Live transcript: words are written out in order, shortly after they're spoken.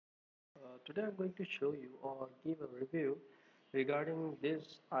Today I'm going to show you or give a review regarding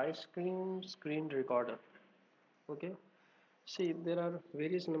this IceCream screen recorder. Okay, see there are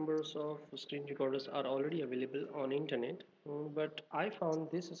various numbers of screen recorders are already available on internet, but I found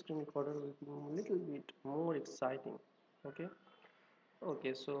this screen recorder will be a little bit more exciting.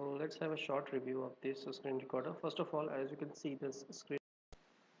 Okay, so let's have a short review of this screen recorder. First of all, as you can see, this screen.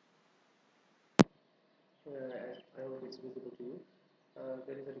 I hope it's visible to you.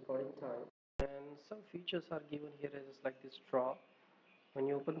 There is a recording time, and some features are given here as like this draw. When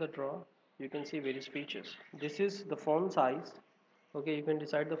you open the draw, you can see various features. This is the font size. Okay, you can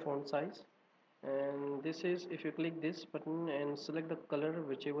decide the font size, and this is if you click this button and select the color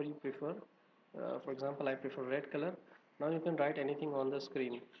whichever you prefer. For example, I prefer red color. Now you can write anything on the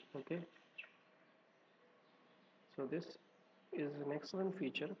screen. Okay, so this is an excellent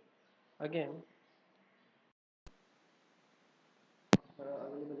feature. Again,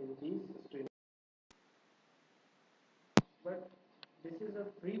 available in these screen. But this is a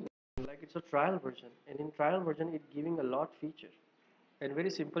free version, like it's a trial version, and in trial version it's giving a lot feature and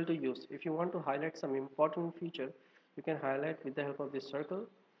very simple to use. If you want to highlight some important feature, you can highlight with the help of this circle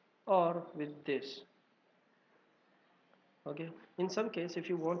or with this. Okay, in some case if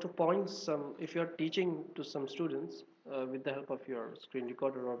you want to point some, if you are teaching to some students with the help of your screen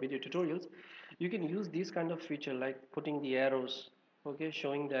recorder or video tutorials, you can use this kind of feature like putting the arrows. Okay,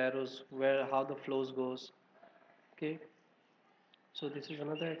 showing the arrows where how the flows goes. Okay, so this is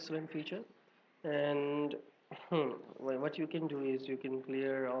another excellent feature. And well, what you can do is you can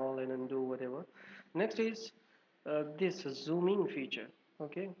clear all and undo whatever. Next is this zooming feature.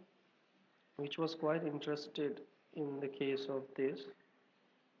 Okay, which was quite interested in the case of this.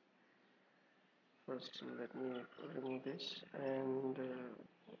 First let me remove this and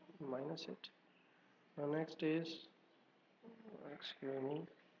minus it. Now next is, excuse me,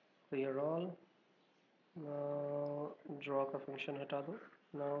 clear all. Now draw का function हटा दो.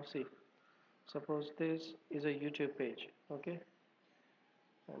 Now see, suppose this is a YouTube page. Okay,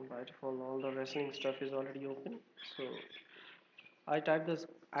 and by default all the wrestling stuff is already open. So I typed this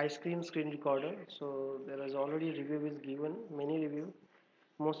IceCream screen recorder. So there is already review is given, many review.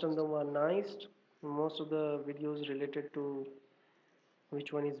 Most of them are nice. Most of the videos related to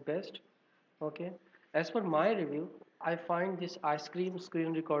which one is best. Okay. As per my review, I find this IceCream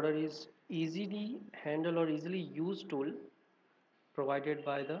screen recorder is easily handle or easily used tool provided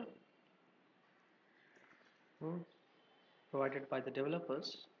by the hmm, provided by the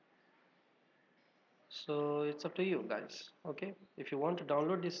developers. So it's up to you guys. Okay, if you want to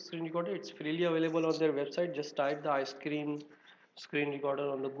download this screen recorder, it's freely available on their website. Just type the IceCream screen recorder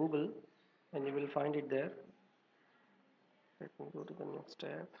on the Google and you will find it there. Let me go to the next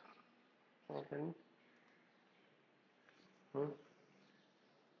tab. Open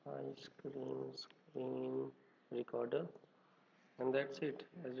IceCream screen recorder, and that's it.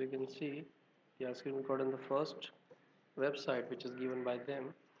 As you can see, the IceCream recorder on the first website which is given by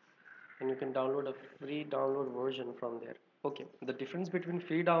them, and you can download a free download version from there. Okay, the difference between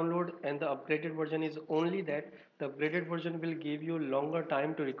free download and the upgraded version is only that the upgraded version will give you longer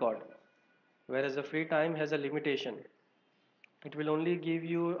time to record, whereas the free time has a limitation. It will only give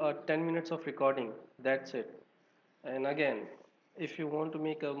you 10 minutes of recording, that's it. And again, if you want to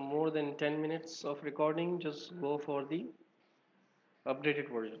make a more than 10 minutes of recording, just go for the updated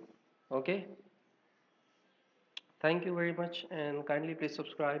version. Okay, thank you very much, and kindly please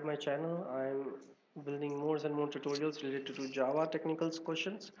subscribe my channel. I'm building more and more tutorials related to Java technical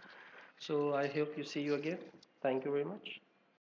questions. So I hope you see you again. Thank you very much.